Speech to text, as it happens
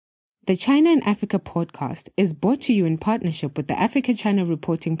The China and Africa podcast is brought to you in partnership with the Africa-China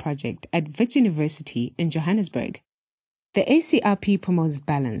Reporting Project at Wits University in Johannesburg. The ACRP promotes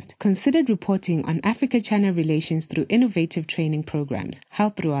balanced, considered reporting on Africa-China relations through innovative training programs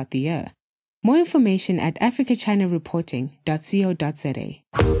held throughout the year. More information at africachinareporting.co.za.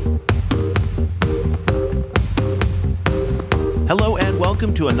 Hello and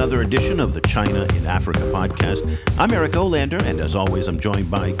welcome to another edition of the China in Africa podcast. I'm Eric Olander, and as always, I'm joined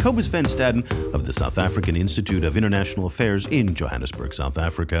by Cobus van Staden of the South African Institute of International Affairs in Johannesburg, South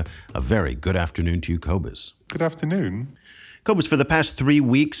Africa. A very good afternoon to you, Cobus. Good afternoon. Cobus, for the past 3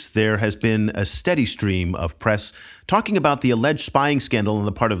 weeks, there has been a steady stream of press talking about the alleged spying scandal on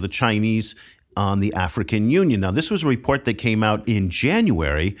the part of the Chinese on the African Union. Now, this was a report that came out in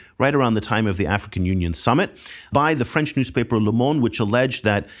January, right around the time of the African Union summit, by the French newspaper Le Monde, which alleged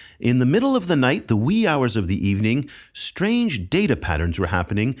that in the middle of the night, the wee hours of the evening, strange data patterns were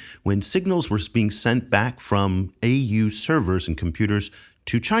happening when signals were being sent back from AU servers and computers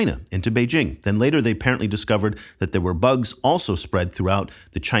to China and to Beijing. Then later, they apparently discovered that there were bugs also spread throughout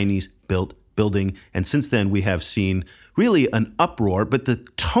the Chinese-built building. And since then, we have seen really an uproar, but the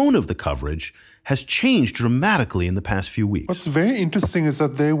tone of the coverage has changed dramatically in the past few weeks. What's very interesting is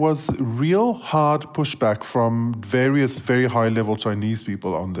that there was real hard pushback from various very high-level Chinese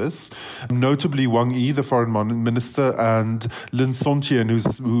people on this, notably Wang Yi, the foreign minister, and Lin Sontian,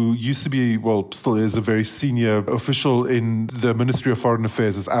 who used to be, well, still is a very senior official in the Ministry of Foreign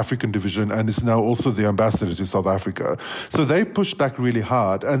Affairs' African division and is now also the ambassador to South Africa. So they pushed back really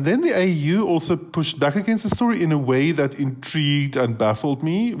hard. And then the AU also pushed back against the story in a way that intrigued and baffled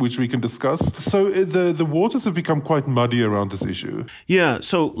me, which we can discuss. So the waters have become quite muddy around this issue. Yeah,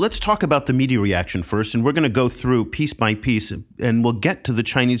 so let's talk about the media reaction first, and we're going to go through piece by piece, and we'll get to the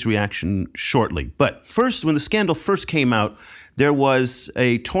Chinese reaction shortly. But first, when the scandal first came out, there was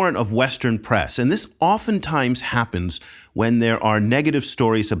a torrent of Western press, and this oftentimes happens when there are negative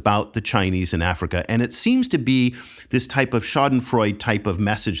stories about the Chinese in Africa, and it seems to be this type of schadenfreude type of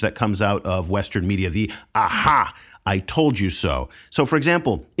message that comes out of Western media, the aha, I told you so. So, for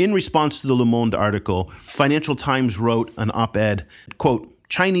example, in response to the Le Monde article, Financial Times wrote an op-ed, quote,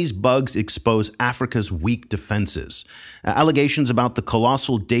 Chinese bugs expose Africa's weak defenses. Allegations about the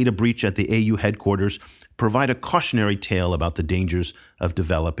colossal data breach at the AU headquarters provide a cautionary tale about the dangers of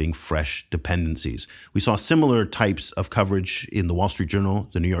developing fresh dependencies. We saw similar types of coverage in the Wall Street Journal,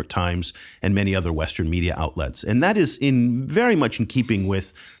 the New York Times, and many other Western media outlets. And that is very much in keeping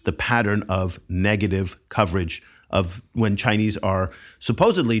with the pattern of negative coverage of when Chinese are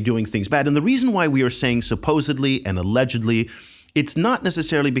supposedly doing things bad. And the reason why we are saying supposedly and allegedly, it's not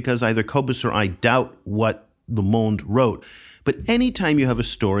necessarily because either Cobus or I doubt what Le Monde wrote, but anytime you have a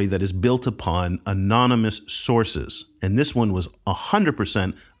story that is built upon anonymous sources, and this one was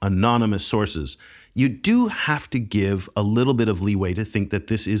 100% anonymous sources, you do have to give a little bit of leeway to think that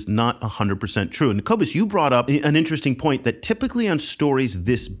this is not 100% true. And Cobus, you brought up an interesting point that typically on stories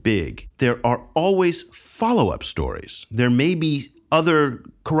this big, there are always follow-up stories. There may be other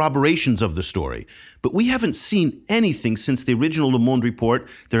corroborations of the story, but we haven't seen anything since the original Le Monde report.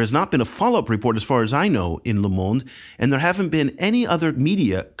 There has not been a follow-up report, as far as I know, in Le Monde, and there haven't been any other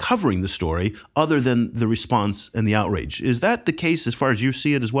media covering the story other than the response and the outrage. Is that the case as far as you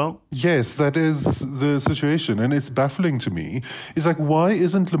see it as well? Yes, that is the situation, and it's baffling to me. It's like, why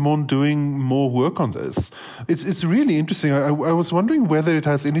isn't Le Monde doing more work on this? It's really interesting. I was wondering whether it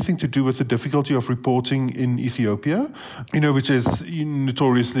has anything to do with the difficulty of reporting in Ethiopia, which is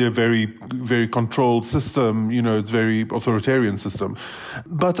notoriously a very, very controlled system, it's a very authoritarian system.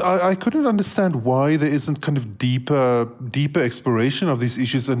 But I couldn't understand why there isn't kind of deeper exploration of these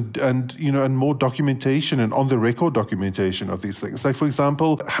issues and more documentation and on-the-record documentation of these things. Like, for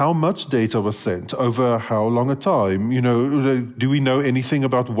example, how much data was sent over how long a time? Do we know anything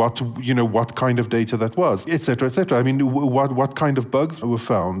about what kind of data that was, et cetera, et cetera? I mean, what kind of bugs were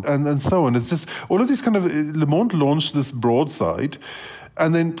found and so on. It's just all of these kind of, Le Monde launched this broadside,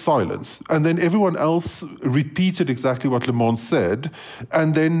 and then silence. And then everyone else repeated exactly what Le Monde said.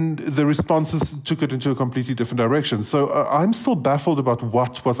 And then the responses took it into a completely different direction. So I'm still baffled about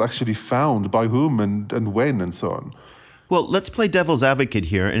what was actually found, by whom and when and so on. Well, let's play devil's advocate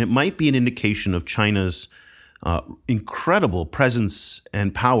here. And it might be an indication of China's incredible presence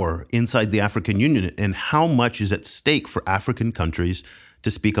and power inside the African Union and how much is at stake for African countries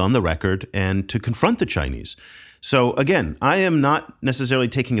to speak on the record and to confront the Chinese. So again, I am not necessarily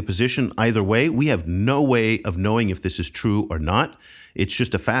taking a position either way. We have no way of knowing if this is true or not. It's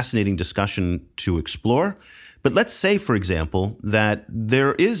just a fascinating discussion to explore. But let's say, for example, that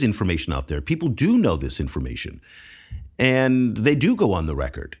there is information out there. People do know this information. and they do go on the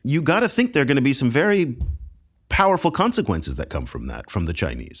record, you got to think there are going to be some very powerful consequences that come from that, from the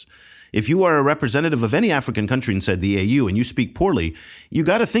Chinese. If you are a representative of any African country inside the AU and you speak poorly, you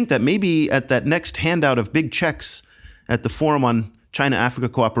got to think that maybe at that next handout of big checks at the Forum on China-Africa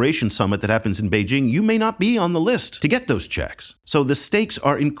Cooperation Summit that happens in Beijing, you may not be on the list to get those checks. So the stakes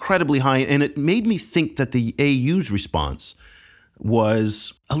are incredibly high, and it made me think that the AU's response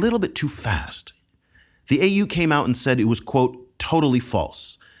was a little bit too fast. The AU came out and said it was, quote, totally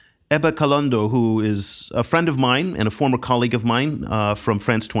false. Eba Kalondo, who is a friend of mine and a former colleague of mine from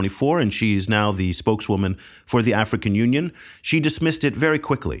France 24, and she is now the spokeswoman for the African Union, she dismissed it very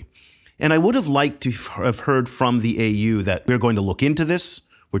quickly. And I would have liked to have heard from the AU that we're going to look into this,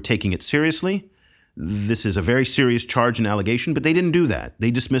 we're taking it seriously, this is a very serious charge and allegation, but they didn't do that.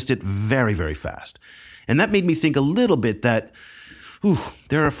 They dismissed it very, very fast. And that made me think a little bit that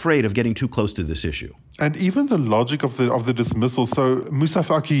they're afraid of getting too close to this issue. And even the logic of the dismissal. So Moussa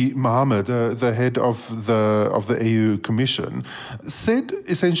Faki Mohammed, the head of the AU Commission, said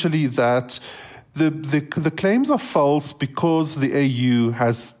essentially that the claims are false because the AU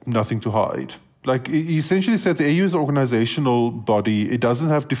has nothing to hide. Like, he essentially said the AU is an organizational body. It doesn't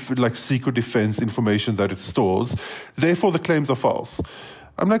have secret defense information that it stores. Therefore, the claims are false.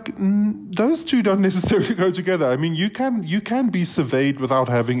 I'm like, those two don't necessarily go together. I mean, you can be surveyed without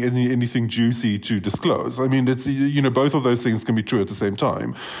having anything juicy to disclose. I mean, it's, both of those things can be true at the same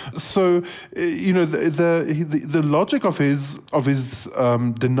time. So, the logic of his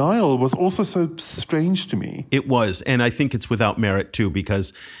denial was also so strange to me. It was, and I think it's without merit too,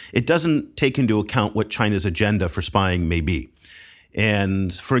 because it doesn't take into account what China's agenda for spying may be.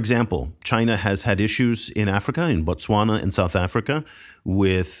 And for example, China has had issues in Africa, in Botswana and South Africa,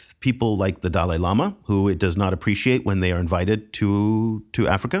 with people like the Dalai Lama, who it does not appreciate when they are invited to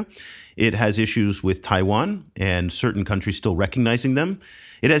Africa. It has issues with Taiwan and certain countries still recognizing them.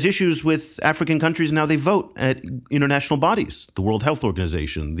 It has issues with African countries and how they vote at international bodies, the World Health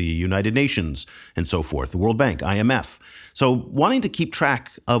Organization, the United Nations, and so forth, the World Bank, IMF. So wanting to keep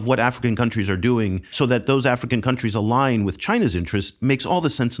track of what African countries are doing so that those African countries align with China's interests makes all the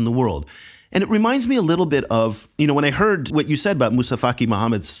sense in the world. And it reminds me a little bit of, when I heard what you said about Moussa Faki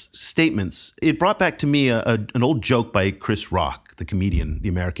Mohammed's statements, it brought back to me an old joke by Chris Rock, the comedian, the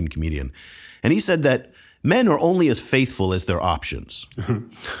American comedian. And he said that men are only as faithful as their options.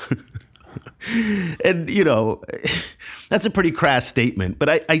 And, that's a pretty crass statement.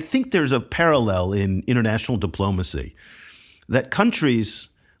 But I think there's a parallel in international diplomacy, that countries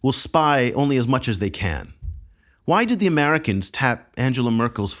will spy only as much as they can. Why did the Americans tap Angela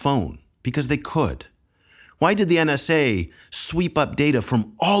Merkel's phone? Because they could. Why did the NSA sweep up data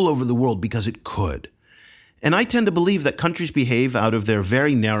from all over the world? Because it could. And I tend to believe that countries behave out of their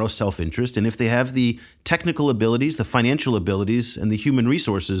very narrow self-interest, and if they have the technical abilities, the financial abilities, and the human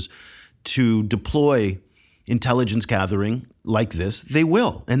resources to deploy intelligence gathering like this, they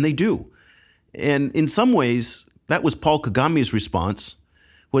will, and they do. And in some ways, that was Paul Kagame's response,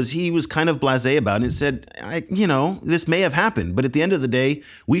 was he was kind of blasé about it and said, this may have happened, but at the end of the day,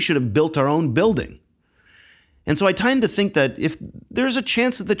 we should have built our own building. And so I tend to think that if there's a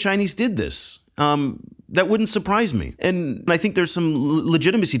chance that the Chinese did this, that wouldn't surprise me. And I think there's some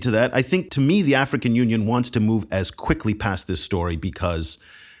legitimacy to that. I think, to me, the African Union wants to move as quickly past this story because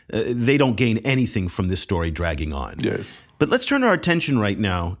they don't gain anything from this story dragging on. Yes. But let's turn our attention right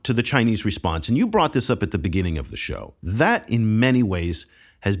now to the Chinese response. And you brought this up at the beginning of the show. That, in many ways,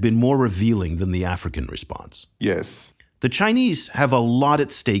 has been more revealing than the African response. Yes. The Chinese have a lot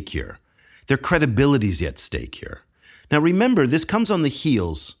at stake here. Their credibility is at stake here. Now, remember, this comes on the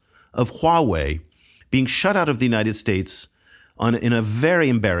heels of Huawei being shut out of the United States in a very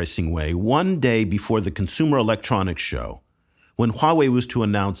embarrassing way one day before the Consumer Electronics Show, when Huawei was to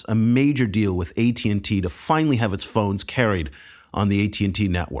announce a major deal with AT&T to finally have its phones carried on the AT&T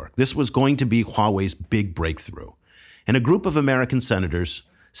network. This was going to be Huawei's big breakthrough. And a group of American senators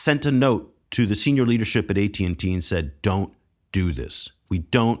sent a note to the senior leadership at AT&T and said, don't do this. We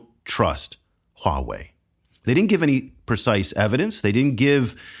don't trust Huawei. They didn't give any precise evidence. They didn't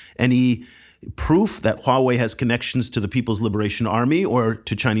give any proof that Huawei has connections to the People's Liberation Army or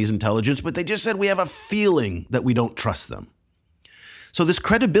to Chinese intelligence, but they just said we have a feeling that we don't trust them. So this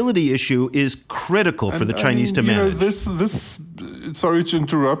credibility issue is critical for the Chinese to manage. This sorry to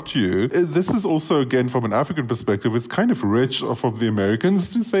interrupt you. This is also, again, from an African perspective, it's kind of rich from the Americans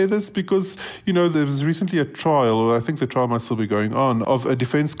to say this because, there was recently a trial, or I think the trial might still be going on, of a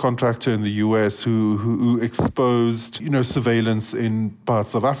defense contractor in the US who exposed, surveillance in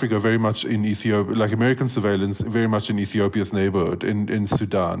parts of Africa, very much in Ethiopia, like American surveillance, very much in Ethiopia's neighborhood, in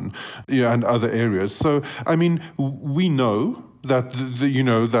Sudan, and other areas. So, I mean, we know that,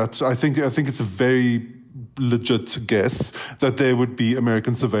 that I think it's a very legit guess that there would be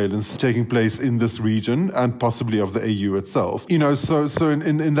American surveillance taking place in this region and possibly of the AU itself. So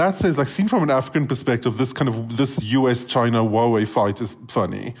in that sense, like seen from an African perspective, this US-China Huawei fight is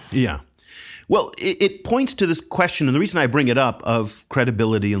funny. Yeah. Well, it points to this question, and the reason I bring it up, of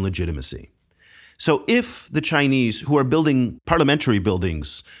credibility and legitimacy. So if the Chinese, who are building parliamentary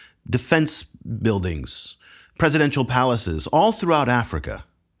buildings, defense buildings, presidential palaces all throughout Africa,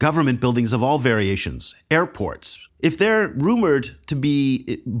 government buildings of all variations, airports, if they're rumored to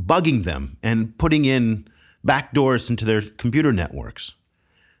be bugging them and putting in backdoors into their computer networks,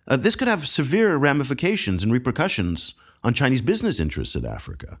 this could have severe ramifications and repercussions on Chinese business interests in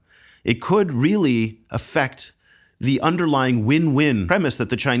Africa. It could really affect the underlying win-win premise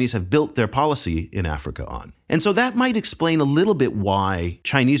that the Chinese have built their policy in Africa on. And so that might explain a little bit why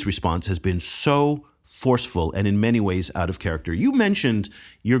Chinese response has been so forceful and in many ways out of character. You mentioned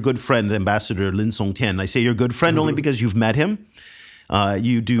your good friend, Ambassador Lin Songtian. I say your good friend only because you've met him. I've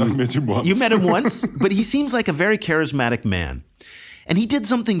met him once. You met him once, but he seems like a very charismatic man. And he did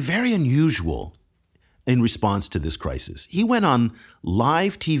something very unusual in response to this crisis. He went on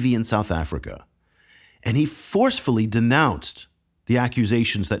live TV in South Africa, and he forcefully denounced the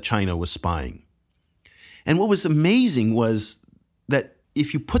accusations that China was spying. And what was amazing was that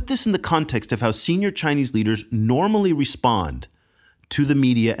if you put this in the context of how senior Chinese leaders normally respond to the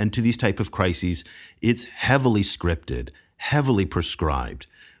media and to these type of crises, it's heavily scripted, heavily prescribed,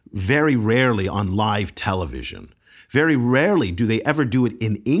 very rarely on live television. Very rarely do they ever do it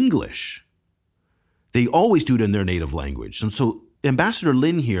in English. They always do it in their native language. And so Ambassador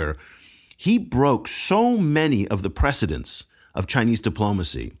Lin here, he broke so many of the precedents of Chinese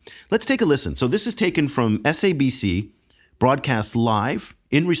diplomacy. Let's take a listen. So this is taken from SABC, broadcast live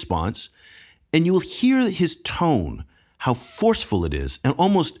in response, and you will hear his tone, how forceful it is, and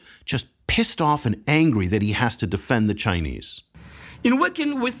almost just pissed off and angry that he has to defend the Chinese. In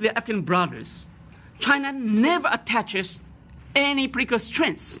working with the African brothers, China never attaches any political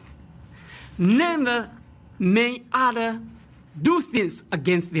strength, never may others do things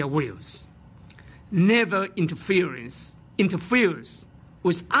against their wills, never interferes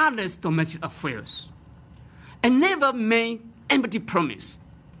with others' domestic affairs, and never made empty promise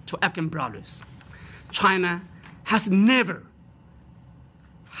to African brothers. China has never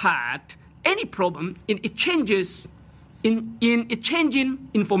had any problem in exchanging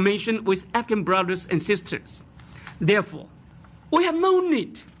information with African brothers and sisters. Therefore, we have no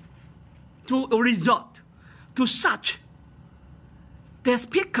need to resort to such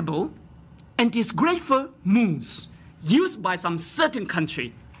despicable and disgraceful moves used by some certain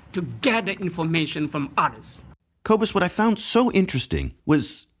country to gather information from others. Cobus, what I found so interesting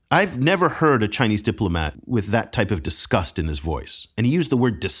was I've never heard a Chinese diplomat with that type of disgust in his voice, and he used the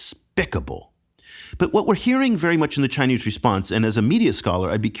word despicable. But what we're hearing very much in the Chinese response, and as a media scholar,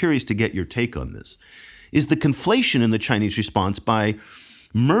 I'd be curious to get your take on this, is the conflation in the Chinese response by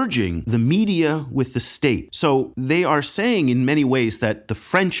merging the media with the state. So they are saying in many ways that the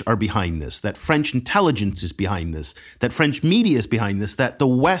French are behind this, that French intelligence is behind this, that French media is behind this, that the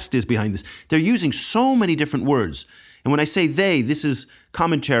West is behind this. They're using so many different words. And when I say they, this is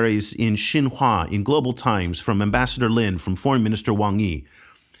commentaries in Xinhua, in Global Times, from Ambassador Lin, from Foreign Minister Wang Yi.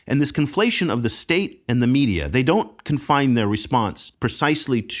 And this conflation of the state and the media, they don't confine their response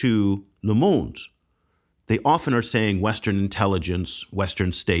precisely to Le Monde. They often are saying Western intelligence,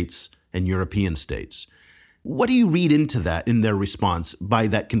 Western states, and European states. What do you read into that in their response by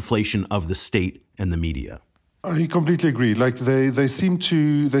that conflation of the state and the media? I completely agree. Like they seem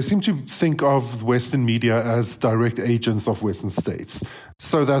to think of Western media as direct agents of Western states,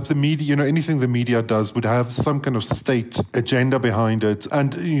 so that the media, anything the media does would have some kind of state agenda behind it,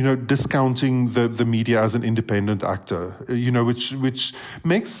 and discounting the media as an independent actor, which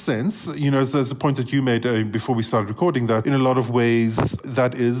makes sense. There's a point that you made before we started recording that in a lot of ways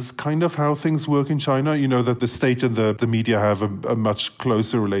that is kind of how things work in China. That the state and the media have a much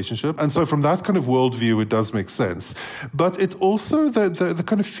closer relationship, and so from that kind of worldview, it does make sense. But it also the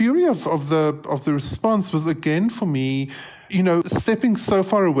kind of fury of the response was again for me stepping so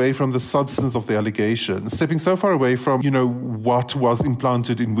far away from the substance of the allegation, stepping so far away from, what was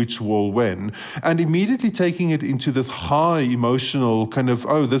implanted in which wall when, and immediately taking it into this high emotional kind of,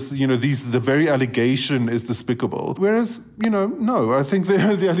 the very allegation is despicable. Whereas, no, I think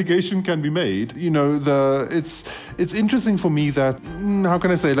the allegation can be made. It's interesting for me that, how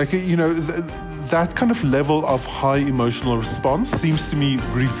can I say, that kind of level of high emotional response seems to me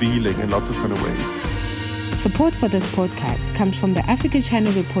revealing in lots of kind of ways. Support for this podcast comes from the Africa China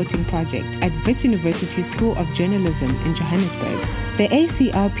Reporting Project at Wits University School of Journalism in Johannesburg. The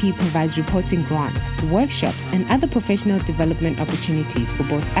ACRP provides reporting grants, workshops, and other professional development opportunities for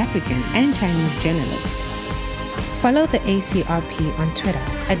both African and Chinese journalists. Follow the ACRP on Twitter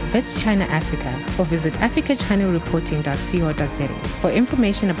at Wits China Africa or visit africachinareporting.co.za for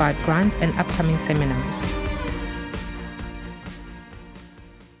information about grants and upcoming seminars.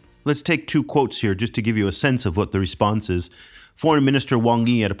 Let's take two quotes here just to give you a sense of what the response is. Foreign Minister Wang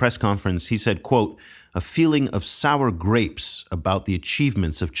Yi at a press conference, he said, quote, "A feeling of sour grapes about the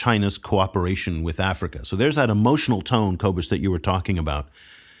achievements of China's cooperation with Africa." So there's that emotional tone, Cobus, that you were talking about.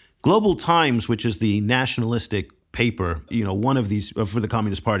 Global Times, which is the nationalistic paper, one of these for the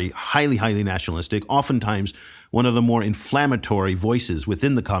Communist Party, highly, highly nationalistic, oftentimes one of the more inflammatory voices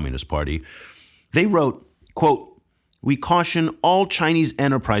within the Communist Party, they wrote, quote, "We caution all Chinese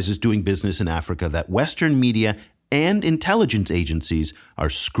enterprises doing business in Africa that Western media and intelligence agencies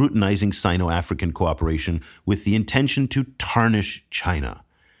are scrutinizing Sino-African cooperation with the intention to tarnish China."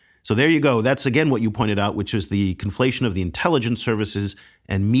 So there you go. That's again what you pointed out, which is the conflation of the intelligence services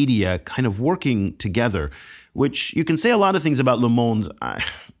and media kind of working together, which you can say a lot of things about Le Monde. Are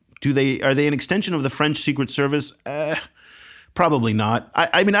they an extension of the French Secret Service? Probably not.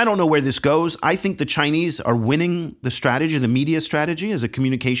 I mean, I don't know where this goes. I think the Chinese are winning the strategy, the media strategy as a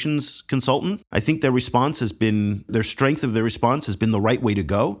communications consultant. I think their strength of their response has been the right way to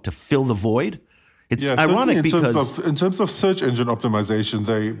go to fill the void. It's ironic because in terms of search engine optimization,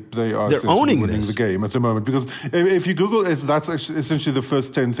 they're owning winning the game at the moment. Because if you Google it, that's essentially the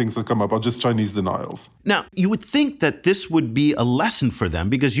first 10 things that come up are just Chinese denials. Now, you would think that this would be a lesson for them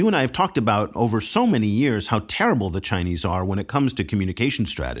because you and I have talked about over so many years how terrible the Chinese are when it comes to communication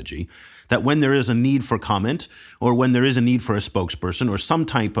strategy, that when there is a need for comment or when there is a need for a spokesperson or some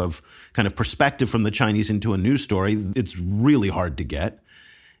type of kind of perspective from the Chinese into a news story, it's really hard to get.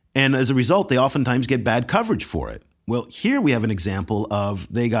 And as a result, they oftentimes get bad coverage for it. Well, here we have an example of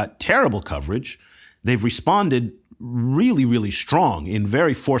they got terrible coverage. They've responded really, really strong in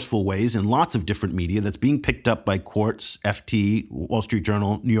very forceful ways in lots of different media that's being picked up by Quartz, FT, Wall Street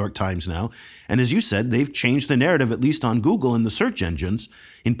Journal, New York Times now. And as you said, they've changed the narrative, at least on Google and the search engines,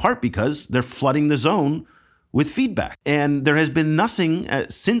 in part because they're flooding the zone with feedback. And there has been nothing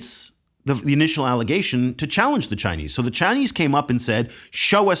since the initial allegation to challenge the Chinese. So the Chinese came up and said,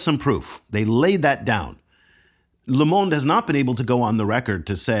 show us some proof. They laid that down. Le Monde has not been able to go on the record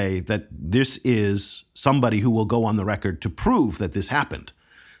to say that this is somebody who will go on the record to prove that this happened.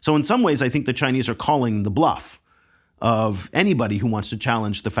 So in some ways, I think the Chinese are calling the bluff of anybody who wants to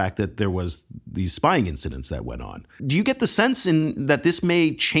challenge the fact that there was these spying incidents that went on. Do you get the sense that this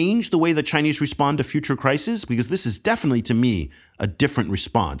may change the way the Chinese respond to future crises? Because this is definitely, to me, a different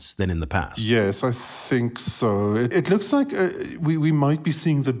response than in the past. Yes, I think so. It looks like we might be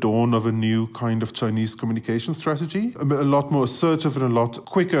seeing the dawn of a new kind of Chinese communication strategy, a lot more assertive and a lot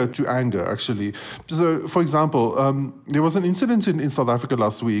quicker to anger, actually. So, for example, there was an incident in South Africa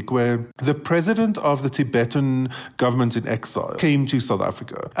last week where the president of the Tibetan government in exile came to South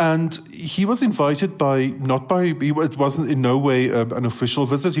Africa. And he was invited it wasn't in no way an official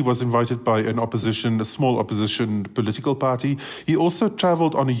visit. He was invited by a small opposition political party. He also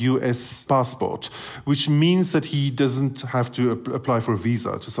traveled on a US passport, which means that he doesn't have to apply for a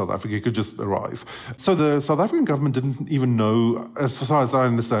visa to South Africa. He could just arrive. So the South African government didn't even know, as far as I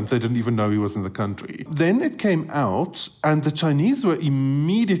understand, they didn't even know he was in the country. Then it came out, and the Chinese were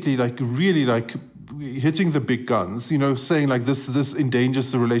immediately really hitting the big guns, saying like this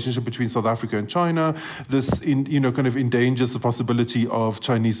endangers the relationship between South Africa and China. This, kind of endangers the possibility of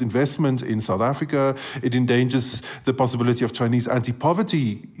Chinese investment in South Africa. It endangers the possibility of Chinese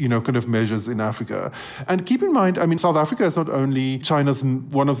anti-poverty, kind of measures in Africa. And keep in mind, South Africa is not only China's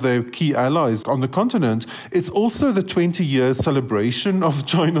one of their key allies on the continent, it's also the 20-year celebration of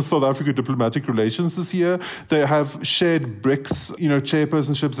China-South Africa diplomatic relations this year. They have shared BRICS,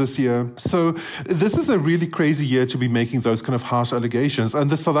 chairpersonships this year. So this this is a really crazy year to be making those kind of harsh allegations. And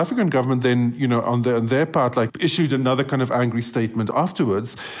the South African government then, on their part, issued another kind of angry statement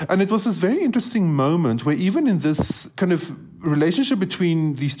afterwards. And it was this very interesting moment where even in this kind of relationship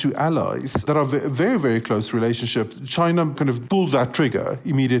between these two allies that are very, very close relationship, China kind of pulled that trigger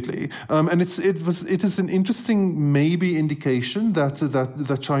immediately. And it is an interesting maybe indication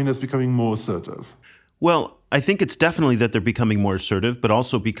that China is becoming more assertive. Well, I think it's definitely that they're becoming more assertive, but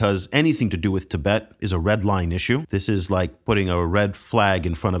also because anything to do with Tibet is a red line issue. This is like putting a red flag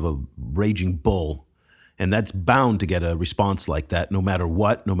in front of a raging bull, and that's bound to get a response like that no matter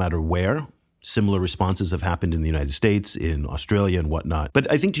what, no matter where. Similar responses have happened in the United States, in Australia and whatnot. But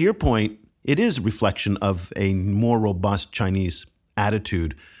I think to your point, it is a reflection of a more robust Chinese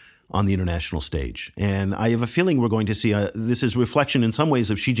attitude on the international stage. And I have a feeling we're going to see this is reflection in some ways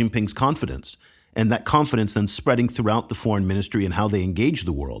of Xi Jinping's confidence, and that confidence then spreading throughout the foreign ministry and how they engage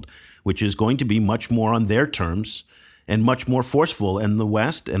the world, which is going to be much more on their terms and much more forceful. And the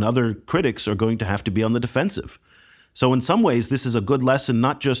West and other critics are going to have to be on the defensive. So in some ways, this is a good lesson,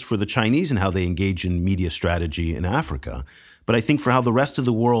 not just for the Chinese and how they engage in media strategy in Africa, but I think for how the rest of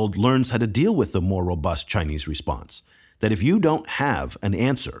the world learns how to deal with the more robust Chinese response. That if you don't have an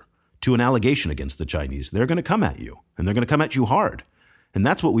answer to an allegation against the Chinese, they're going to come at you, and they're going to come at you hard. And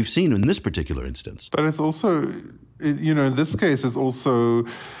that's what we've seen in this particular instance. But it's also, in this case,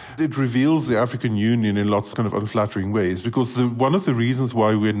 it reveals the African Union in lots of kind of unflattering ways, because one of the reasons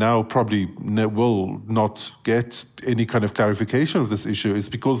why we now probably will not get any kind of clarification of this issue is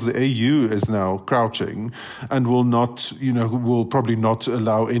because the AU is now crouching and will probably not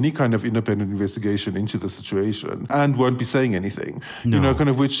allow any kind of independent investigation into the situation and won't be saying anything. No.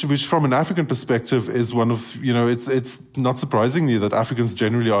 Which from an African perspective is one of, it's not surprisingly that Africans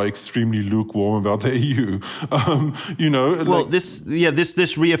generally are extremely lukewarm about the AU. Well,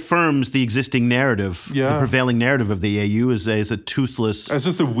 this reaffirms the existing narrative, the prevailing narrative of the AU as a toothless It's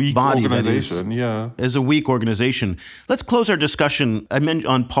just a weak body organization, as a weak organization. Let's close our discussion. I mentioned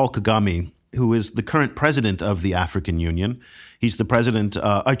on Paul Kagame, who is the current president of the African Union. He's the president,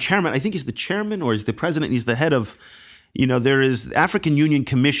 chairman. I think he's the chairman or he's the president. He's the head of, there is the African Union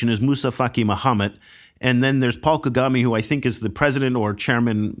Commission is Musa Faki Mohammed. And then there's Paul Kagame, who I think is the president or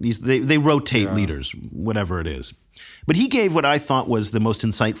chairman. They rotate leaders, whatever it is. But he gave what I thought was the most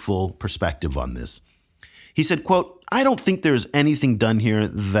insightful perspective on this. He said, quote, "I don't think there's anything done here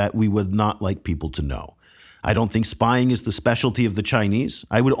that we would not like people to know. I don't think spying is the specialty of the Chinese.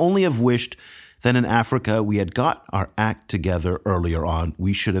 I would only have wished that in Africa we had got our act together earlier on.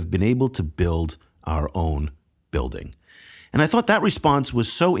 We should have been able to build our own building." And I thought that response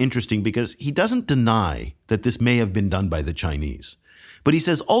was so interesting because he doesn't deny that this may have been done by the Chinese. But he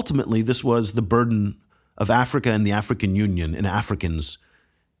says ultimately this was the burden of Africa and the African Union and Africans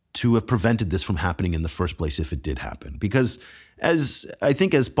to have prevented this from happening in the first place if it did happen. Because as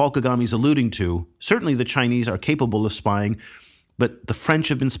Paul Kagame is alluding to, certainly the Chinese are capable of spying, but the French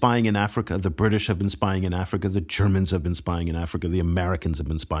have been spying in Africa, the British have been spying in Africa, the Germans have been spying in Africa, the Americans have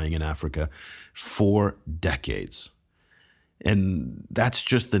been spying in Africa for decades. And that's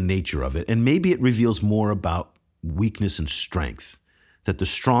just the nature of it. And maybe it reveals more about weakness and strength, that the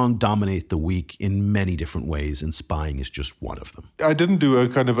strong dominate the weak in many different ways, and spying is just one of them. I didn't do a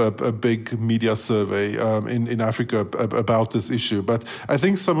kind of a big media survey in Africa about this issue, but I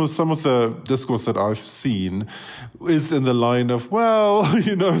think some of the discourse that I've seen is in the line of, well,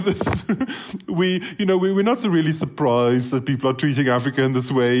 we're not so really surprised that people are treating Africa in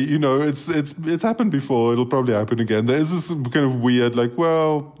this way. It's happened before. It'll probably happen again. There is this kind of weird,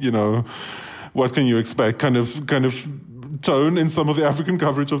 what can you expect? Kind of tone in some of the African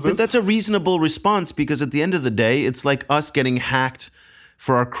coverage of this. But that's a reasonable response, because at the end of the day, it's like us getting hacked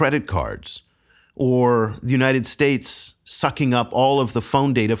for our credit cards, or the United States sucking up all of the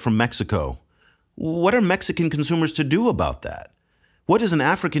phone data from Mexico. What are Mexican consumers to do about that? What is an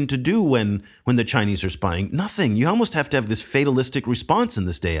African to do when the Chinese are spying? Nothing. You almost have to have this fatalistic response in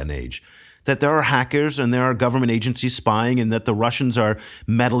this day and age, that there are hackers and there are government agencies spying, and that the Russians are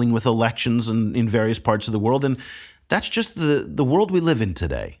meddling with elections in various parts of the world. And that's just the world we live in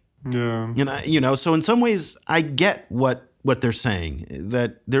today. Yeah. So in some ways, I get what they're saying,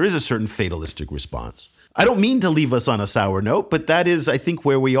 that there is a certain fatalistic response. I don't mean to leave us on a sour note, but that is, I think,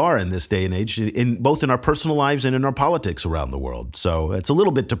 where we are in this day and age, both in our personal lives and in our politics around the world. So it's a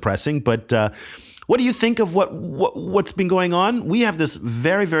little bit depressing, but what do you think of what's been going on? We have this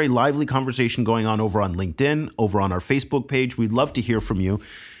very, very lively conversation going on over on LinkedIn, over on our Facebook page. We'd love to hear from you.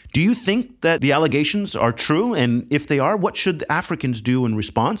 Do you think that the allegations are true? And if they are, what should Africans do in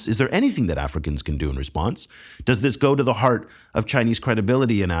response? Is there anything that Africans can do in response? Does this go to the heart of Chinese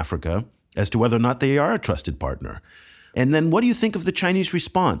credibility in Africa? as to whether or not they are a trusted partner. And then what do you think of the Chinese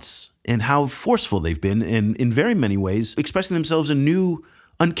response and how forceful they've been in very many ways, expressing themselves in new,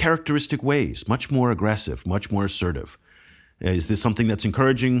 uncharacteristic ways, much more aggressive, much more assertive? Is this something that's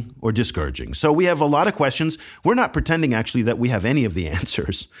encouraging or discouraging? So we have a lot of questions. We're not pretending, actually, that we have any of the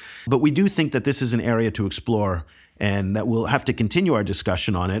answers, but we do think that this is an area to explore and that we'll have to continue our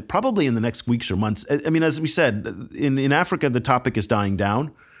discussion on it probably in the next weeks or months. I mean, as we said, in Africa, the topic is dying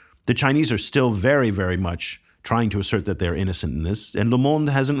down. The Chinese are still very, very much trying to assert that they're innocent in this, and Le Monde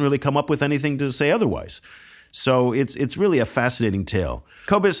hasn't really come up with anything to say otherwise. So it's really a fascinating tale.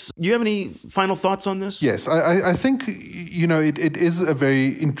 Cobus, do you have any final thoughts on this? Yes, I think, it is a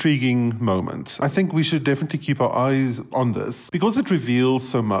very intriguing moment. I think we should definitely keep our eyes on this because it reveals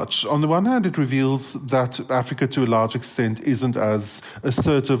so much. On the one hand, it reveals that Africa, to a large extent, isn't as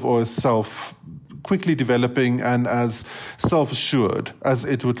assertive or as quickly developing and as self-assured as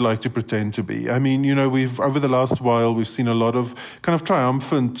it would like to pretend to be. I mean, we've over the last while, we've seen a lot of kind of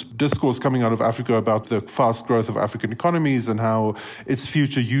triumphant discourse coming out of Africa about the fast growth of African economies and how its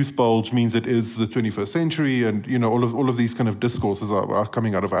future youth bulge means it is the 21st century. And, all of these kind of discourses are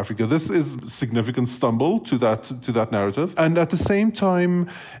coming out of Africa. This is a significant stumble to that narrative. And at the same time,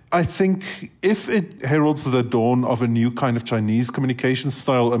 I think if it heralds the dawn of a new kind of Chinese communication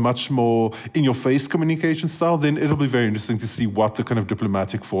style, a much more in-your-face communication style, then it'll be very interesting to see what the kind of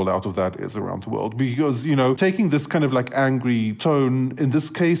diplomatic fallout of that is around the world. Because, taking this kind of like angry tone in this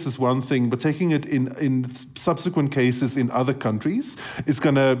case is one thing, but taking it in subsequent cases in other countries is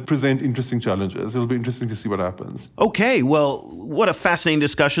going to present interesting challenges. It'll be interesting to see what happens. Okay, well, what a fascinating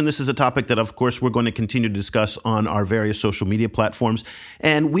discussion. This is a topic that, of course, we're going to continue to discuss on our various social media platforms.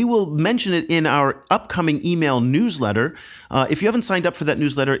 And we will mention it in our upcoming email newsletter. If you haven't signed up for that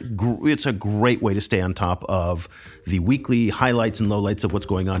newsletter, it's a great way to stay on top of the weekly highlights and lowlights of what's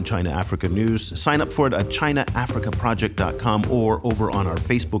going on in China-Africa news. Sign up for it at ChinaAfricaProject.com or over on our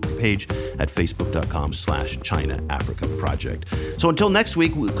Facebook page at Facebook.com/ChinaAfricaProject. So until next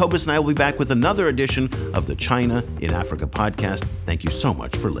week, Cobus and I will be back with another edition of the China in Africa podcast. Thank you so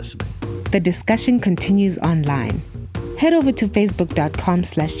much for listening. The discussion continues online. Head over to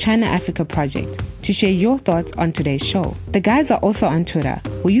Facebook.com/ChinaAfricaProject to share your thoughts on today's show. The guys are also on Twitter,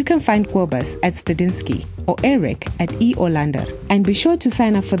 where you can find Kobus at Stadinsky or Eric at E. Olander. And be sure to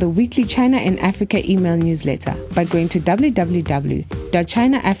sign up for the weekly China in Africa email newsletter by going to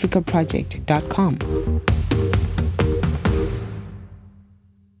www.ChinaAfricaProject.com.